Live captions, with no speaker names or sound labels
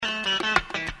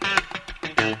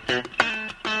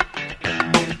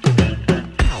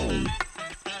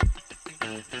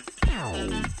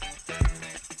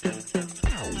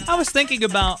thinking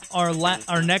about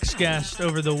our next guest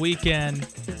over the weekend,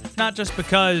 not just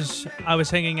because I was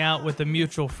hanging out with a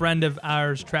mutual friend of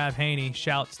ours, Trav Haney.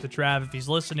 Shouts to Trav if he's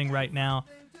listening right now.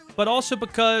 But also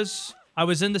because I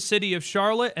was in the city of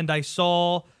Charlotte and I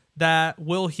saw that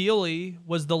Will Healy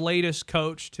was the latest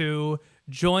coach to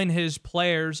join his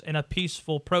players in a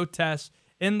peaceful protest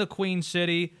in the Queen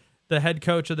City. The head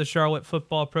coach of the Charlotte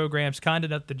football program's kind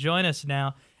enough to join us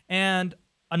now. And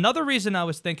another reason I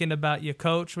was thinking about you,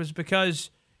 Coach, was because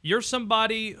you're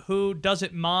somebody who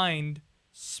doesn't mind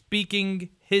speaking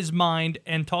his mind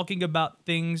and talking about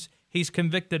things he's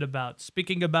convicted about,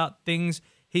 speaking about things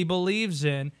he believes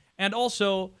in. And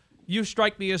also, you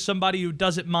strike me as somebody who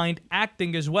doesn't mind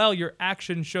acting as well. Your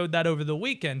action showed that over the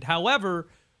weekend. However,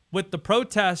 with the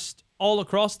protest all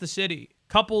across the city,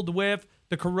 coupled with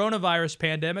the coronavirus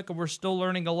pandemic, and we're still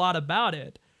learning a lot about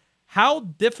it, how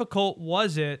difficult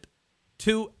was it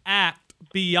to act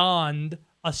beyond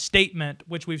a statement,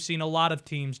 which we've seen a lot of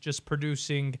teams just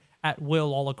producing at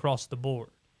will all across the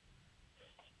board?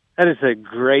 That is a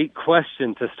great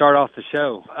question to start off the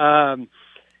show.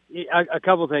 A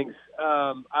couple things.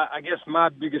 I guess my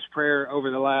biggest prayer over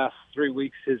the last 3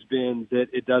 weeks has been that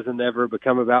it doesn't ever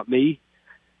become about me,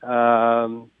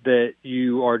 that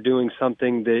you are doing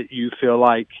something that you feel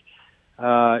like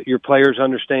your players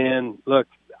understand. Look,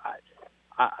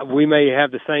 we may have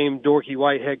the same dorky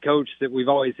white head coach that we've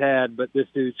always had, but this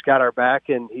dude's got our back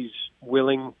and he's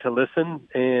willing to listen.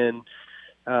 And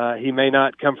he may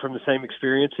not come from the same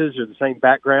experiences or the same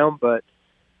background, but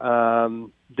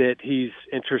that he's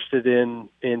interested in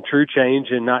true change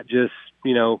and not just,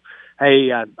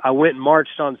 hey, I went and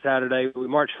marched on Saturday. We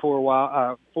marched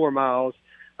 4 miles.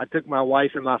 I took my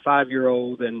wife and my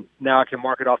 5-year-old, and now I can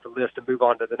mark it off the list and move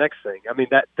on to the next thing. I mean,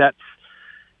 that's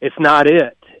it's not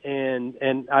it.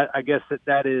 And I guess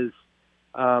that is,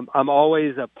 I'm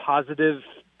always a positive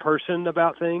person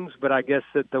about things, but I guess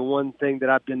that the one thing that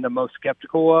I've been the most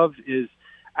skeptical of is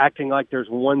acting like there's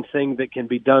one thing that can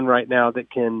be done right now that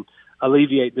can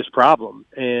alleviate this problem.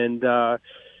 And,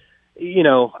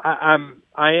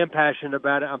 I am passionate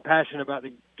about it. I'm passionate about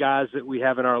the guys that we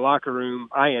have in our locker room.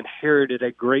 I inherited a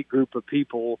great group of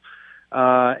people,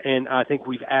 and I think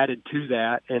we've added to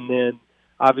that. And then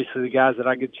obviously the guys that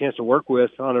I get a chance to work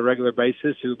with on a regular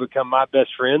basis who become my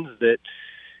best friends that,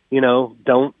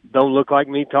 don't look like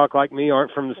me, talk like me,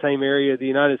 aren't from the same area of the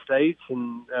United States,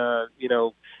 and,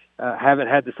 haven't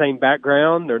had the same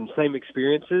background or the same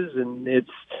experiences. And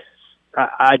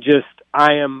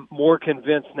I am more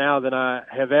convinced now than I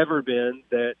have ever been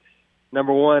that,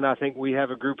 number one, I think we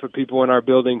have a group of people in our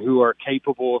building who are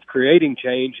capable of creating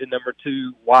change. And number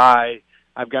two, why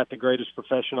I've got the greatest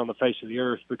profession on the face of the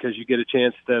earth, because you get a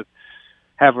chance to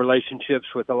have relationships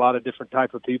with a lot of different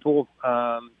type of people.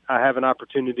 I have an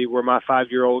opportunity where my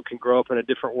 5-year-old can grow up in a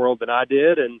different world than I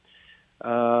did. And,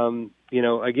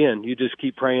 again, you just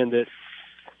keep praying that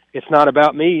it's not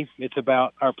about me. It's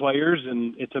about our players,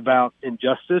 and it's about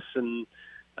injustice. And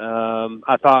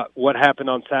I thought what happened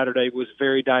on Saturday was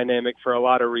very dynamic for a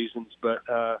lot of reasons, but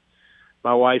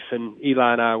my wife and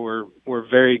Eli and I were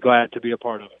very glad to be a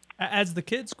part of it. As the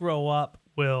kids grow up,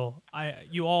 Will,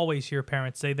 you always hear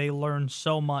parents say they learn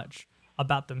so much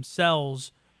about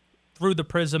themselves through the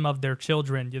prism of their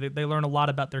children. They learn a lot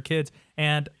about their kids.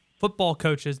 And football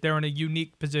coaches, they're in a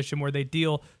unique position where they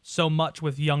deal so much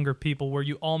with younger people, where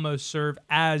you almost serve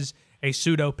as a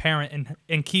pseudo-parent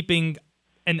and keeping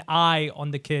an eye on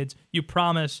the kids. You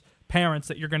promise parents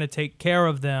that you're going to take care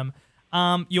of them.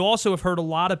 You also have heard a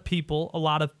lot of people, a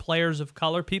lot of players of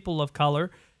color, people of color,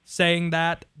 saying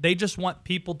that they just want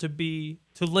people to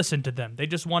listen to them. They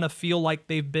just want to feel like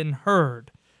they've been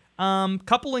heard.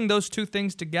 Coupling those two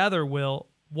things together, Will,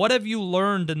 what have you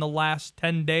learned in the last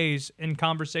 10 days in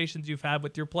conversations you've had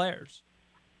with your players?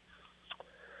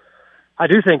 I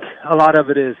do think a lot of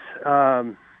it is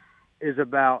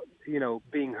about,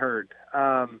 being heard.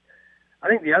 I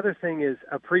think the other thing is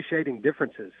appreciating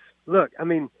differences. Look, I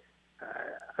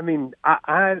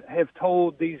have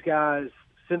told these guys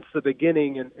since the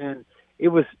beginning, and it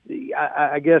was,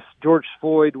 I guess George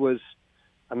Floyd was,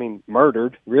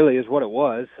 murdered, really is what it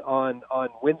was, on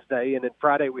Wednesday, and then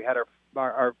Friday we had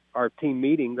our team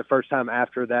meeting the first time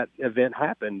after that event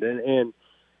happened, and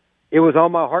it was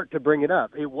on my heart to bring it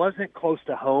up. It wasn't close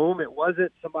to home. It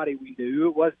wasn't somebody we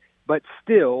knew. But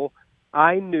still,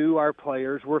 I knew our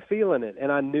players were feeling it,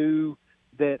 and I knew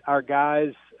that our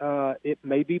guys, it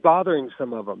may be bothering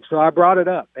some of them. So I brought it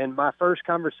up, and my first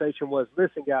conversation was,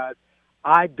 listen, guys,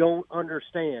 I don't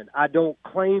understand. I don't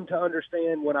claim to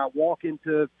understand when I walk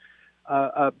into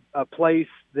a place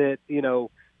that,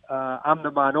 I'm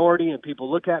the minority and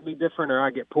people look at me different, or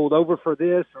I get pulled over for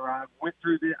this, or I went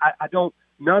through this. I don't,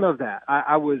 none of that.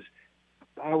 I was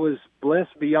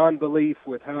blessed beyond belief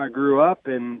with how I grew up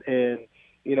and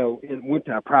and went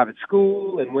to a private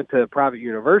school and went to a private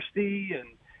university and,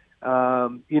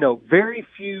 very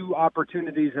few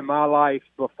opportunities in my life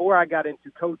before I got into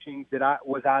coaching that I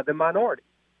was the minority.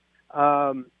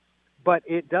 But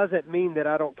it doesn't mean that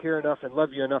I don't care enough and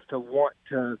love you enough to want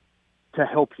to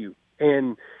help you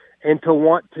and to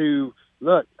want to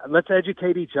look, let's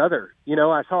educate each other.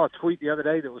 I saw a tweet the other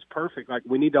day that was perfect. Like,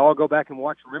 we need to all go back and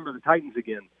watch Remember the Titans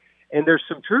again. And there's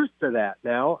some truth to that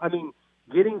now. I mean,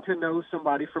 getting to know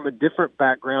somebody from a different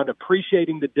background,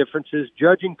 appreciating the differences,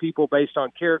 judging people based on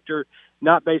character,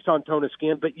 not based on tone of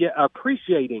skin, but yet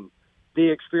appreciating the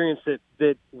experience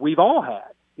that we've all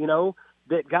had,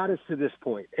 that got us to this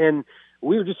point. And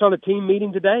we were just on a team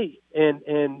meeting today, and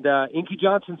Inky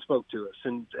Johnson spoke to us,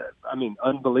 and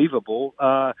unbelievable.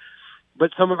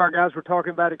 But some of our guys were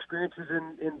talking about experiences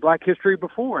in Black history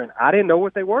before, and I didn't know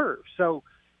what they were. So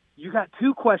you got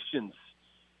two questions.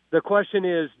 The question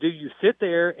is, do you sit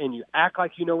there and you act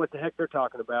like you know what the heck they're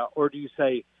talking about, or do you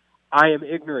say, I am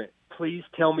ignorant. Please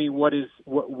tell me what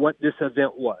this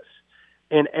event was,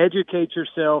 and educate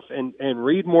yourself and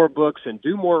read more books and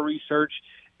do more research.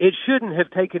 It shouldn't have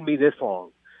taken me this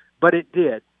long, but it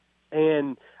did.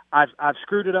 And I've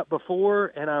screwed it up before,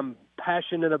 and I'm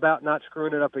passionate about not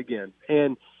screwing it up again.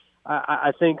 And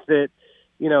I think that,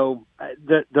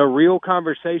 the real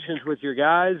conversations with your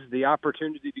guys, the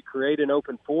opportunity to create an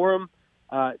open forum,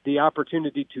 the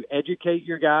opportunity to educate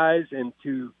your guys and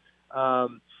to,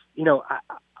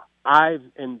 I've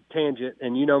in tangent,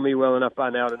 and you know me well enough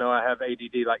by now to know I have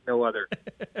ADD like no other.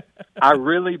 I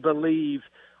really believe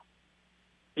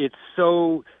it's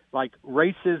so, like,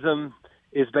 racism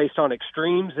is based on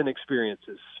extremes and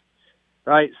experiences,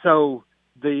 right? So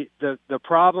the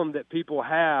problem that people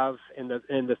have and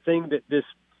the thing that this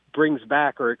brings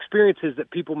back are experiences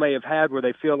that people may have had where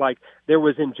they feel like there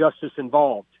was injustice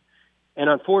involved. And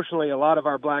unfortunately, a lot of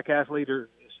our Black athletes or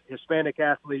Hispanic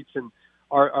athletes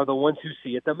are the ones who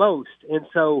see it the most. And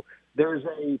so there's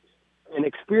an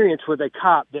experience with a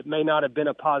cop that may not have been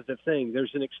a positive thing.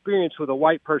 There's an experience with a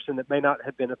white person that may not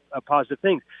have been a positive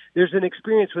thing. There's an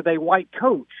experience with a white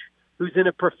coach who's in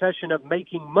a profession of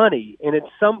making money, and in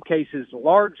some cases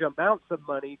large amounts of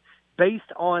money,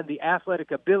 based on the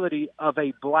athletic ability of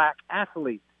a Black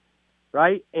athlete,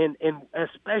 right? And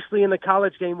especially in the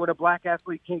college game when a Black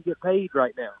athlete can't get paid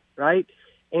right now, right?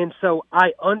 And so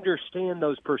I understand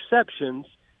those perceptions.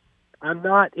 I'm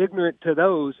not ignorant to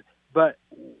those, but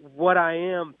what I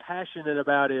am passionate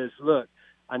about is, look,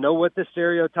 I know what the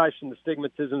stereotypes and the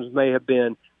stigmatisms may have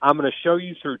been. I'm going to show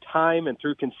you through time and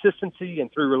through consistency and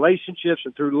through relationships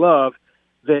and through love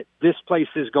that this place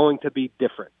is going to be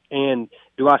different. And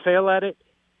do I fail at it?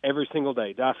 Every single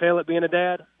day. Do I fail at being a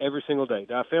dad? Every single day.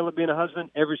 Do I fail at being a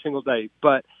husband? Every single day.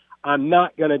 But I'm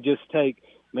not going to just take,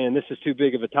 man, this is too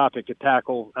big of a topic to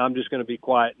tackle. I'm just going to be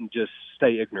quiet and just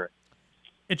stay ignorant.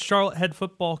 It's Charlotte head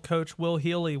football coach Will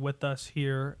Healy with us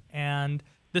here, and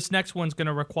this next one's going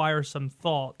to require some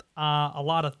thought, a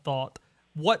lot of thought.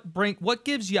 What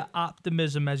gives you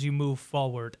optimism as you move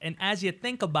forward? And as you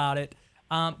think about it,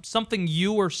 something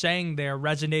you were saying there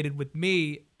resonated with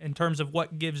me in terms of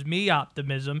what gives me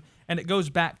optimism, and it goes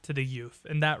back to the youth,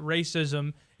 and that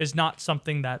racism is not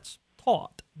something that's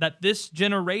taught, that this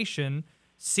generation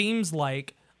seems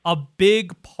like a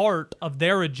big part of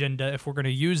their agenda, if we're going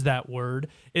to use that word,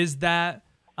 is that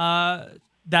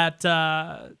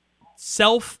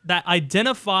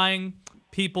identifying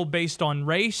people based on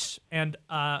race and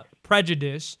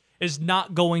prejudice is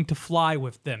not going to fly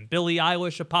with them. Billie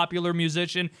Eilish, a popular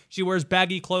musician, she wears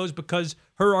baggy clothes because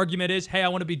her argument is, hey, I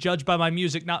want to be judged by my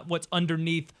music, not what's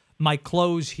underneath my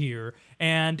clothes here.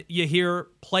 And you hear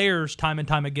players time and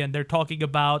time again, they're talking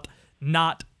about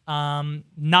not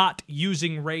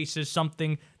using race as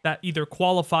something that either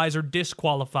qualifies or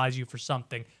disqualifies you for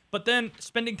something. But then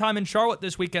spending time in Charlotte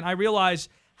this weekend, I realized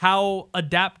how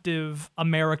adaptive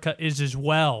America is as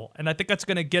well. And I think that's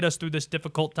going to get us through this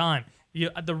difficult time.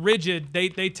 The rigid, they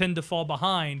tend to fall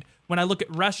behind. When I look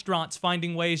at restaurants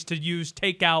finding ways to use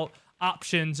takeout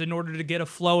options in order to get a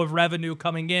flow of revenue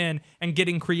coming in and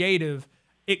getting creative,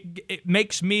 it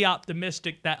makes me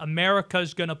optimistic that America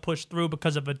is going to push through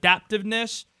because of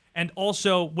adaptiveness. And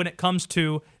also when it comes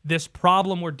to this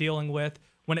problem we're dealing with,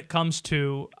 when it comes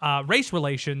to race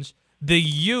relations, the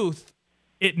youth,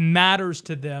 it matters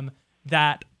to them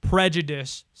that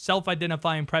prejudice,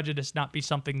 self-identifying prejudice, not be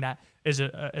something that is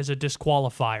a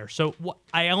disqualifier. So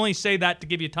I only say that to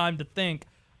give you time to think.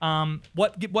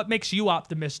 What makes you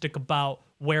optimistic about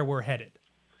where we're headed?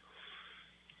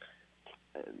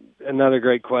 Another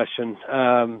great question.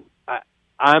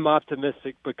 I'm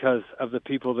optimistic because of the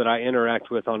people that I interact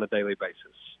with on a daily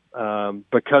basis,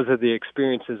 because of the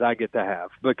experiences I get to have,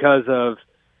 because of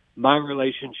my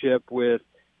relationship with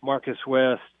Marcus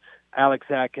West, Alex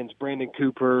Atkins, Brandon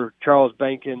Cooper, Charles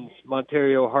Bankins,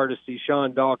 Monterio Hardesty,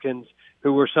 Sean Dawkins,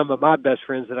 who were some of my best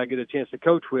friends that I get a chance to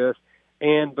coach with,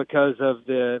 and because of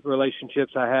the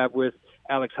relationships I have with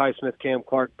Alex Highsmith, Cam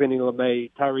Clark, Benny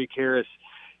LeMay, Tyreek Harris,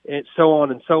 and so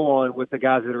on with the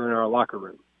guys that are in our locker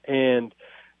room. And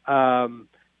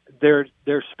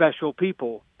they're special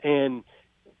people. And,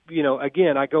 you know,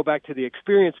 again, I go back to the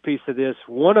experience piece of this.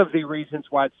 One of the reasons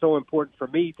why it's so important for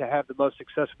me to have the most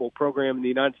accessible program in the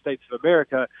United States of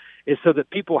America is so that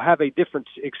people have a different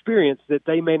experience that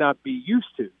they may not be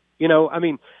used to. You know, I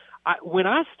mean, when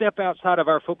I step outside of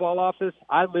our football office,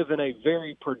 I live in a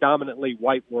very predominantly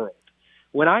white world.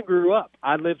 When I grew up,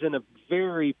 I lived in a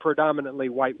very predominantly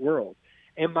white world.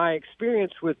 And my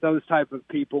experience with those type of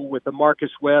people, with the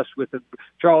Marcus West, with the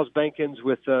Charles Bankins,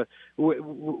 with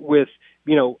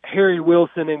you know, Harry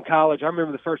Wilson in college. I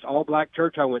remember the first all-black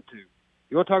church I went to.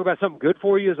 You want to talk about something good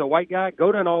for you as a white guy?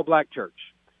 Go to an all-black church.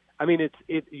 I mean,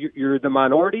 you're the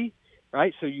minority,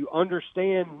 right? So you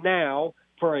understand now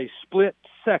for a split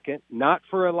second, not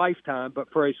for a lifetime,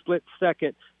 but for a split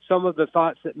second, some of the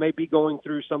thoughts that may be going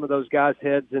through some of those guys'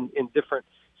 heads in different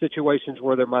situations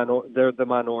where they're the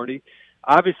minority.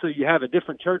 Obviously, you have a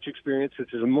different church experience,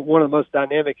 which is one of the most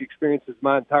dynamic experiences of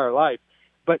my entire life.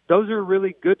 But those are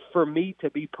really good for me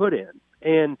to be put in.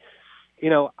 And,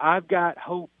 you know, I've got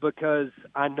hope because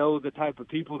I know the type of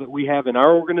people that we have in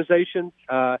our organization.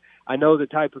 I know the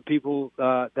type of people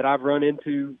that I've run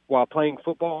into while playing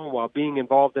football and while being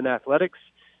involved in athletics.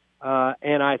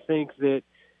 And I think that,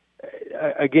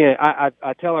 again,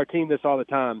 I tell our team this all the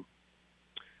time.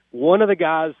 One of the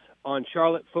guys on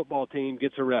Charlotte football team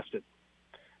gets arrested.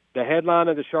 The headline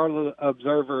of the Charlotte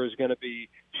Observer is going to be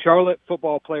Charlotte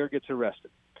football player gets arrested.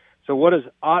 So what does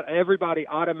everybody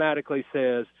automatically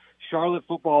says? Charlotte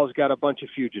football has got a bunch of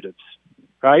fugitives,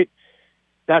 right?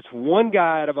 That's one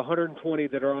guy out of 120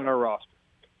 that are on our roster.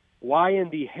 Why in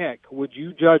the heck would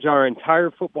you judge our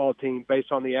entire football team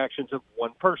based on the actions of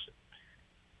one person?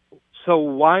 So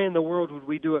why in the world would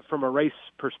we do it from a race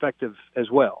perspective as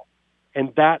well?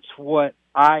 And that's what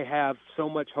I have so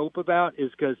much hope about,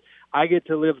 is because I get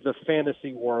to live the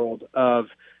fantasy world of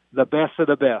the best of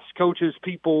the best, coaches,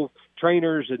 people,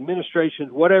 trainers,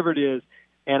 administrations, whatever it is,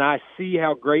 and I see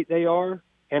how great they are,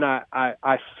 and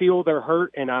I feel their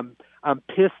hurt, and I'm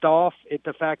pissed off at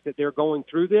the fact that they're going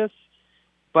through this,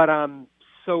 but I'm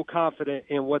so confident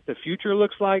in what the future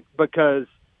looks like because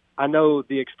I know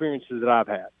the experiences that I've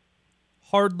had.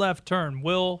 Hard left turn.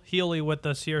 Will Healy with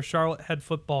us here, Charlotte head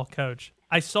football coach.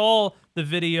 I saw the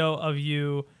video of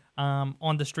you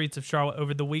on the streets of Charlotte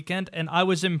over the weekend, and I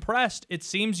was impressed. It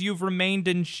seems you've remained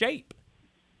in shape.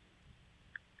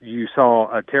 You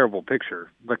saw a terrible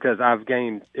picture because I've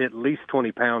gained at least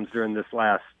 20 pounds during this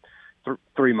last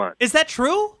 3 months. Is that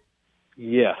true?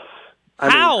 Yes.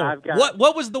 How?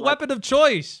 What was the weapon of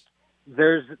choice?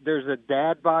 There's a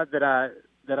dad bod that I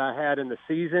had in the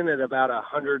season at about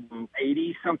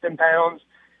 180 something pounds,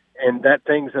 and that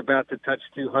thing's about to touch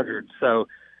 200. So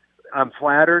I'm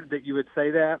flattered that you would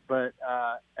say that, but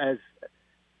as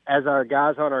our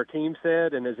guys on our team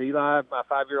said, and as Eli, my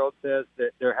 5-year-old, says,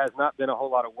 that there has not been a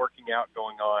whole lot of working out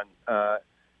going on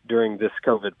during this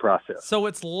COVID process. So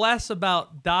it's less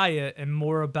about diet and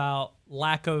more about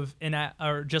lack of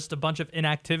or just a bunch of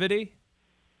inactivity?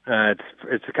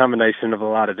 It's a combination of a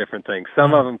lot of different things.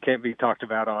 Some of them can't be talked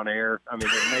about on air. I mean,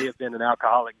 there may have been an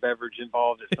alcoholic beverage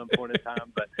involved at some point in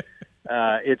time, but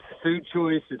it's food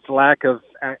choice, it's lack of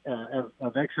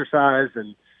exercise,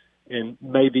 and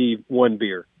maybe one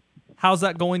beer. How's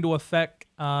that going to affect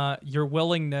your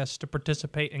willingness to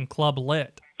participate in Club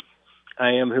Lit?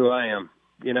 I am who I am.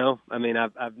 You know, I mean,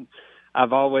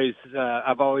 I've always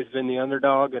been the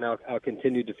underdog, and I'll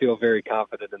continue to feel very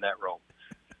confident in that role.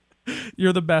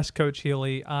 You're the best, Coach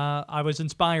Healy. I was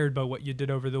inspired by what you did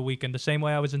over the weekend, the same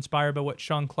way I was inspired by what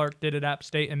Sean Clark did at App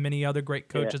State and many other great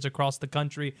coaches across the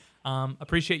country.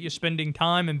 Appreciate you spending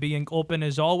time and being open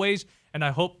as always, and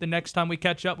I hope the next time we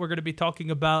catch up, we're going to be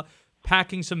talking about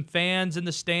packing some fans in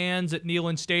the stands at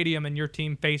Neyland Stadium and your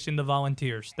team facing the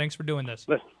Volunteers. Thanks for doing this.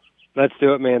 Let's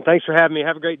do it, man. Thanks for having me.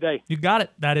 Have a great day. You got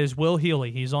it. That is Will Healy.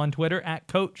 He's on Twitter at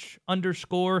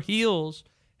Coach_Heels,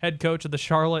 head coach of the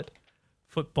Charlotte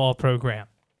football program.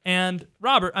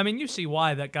 Robert, I mean, you see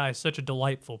why that guy is such a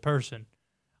delightful person.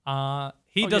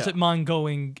 He doesn't mind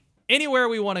going anywhere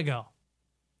we want to go.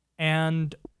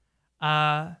 And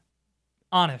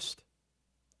honest,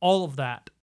 all of that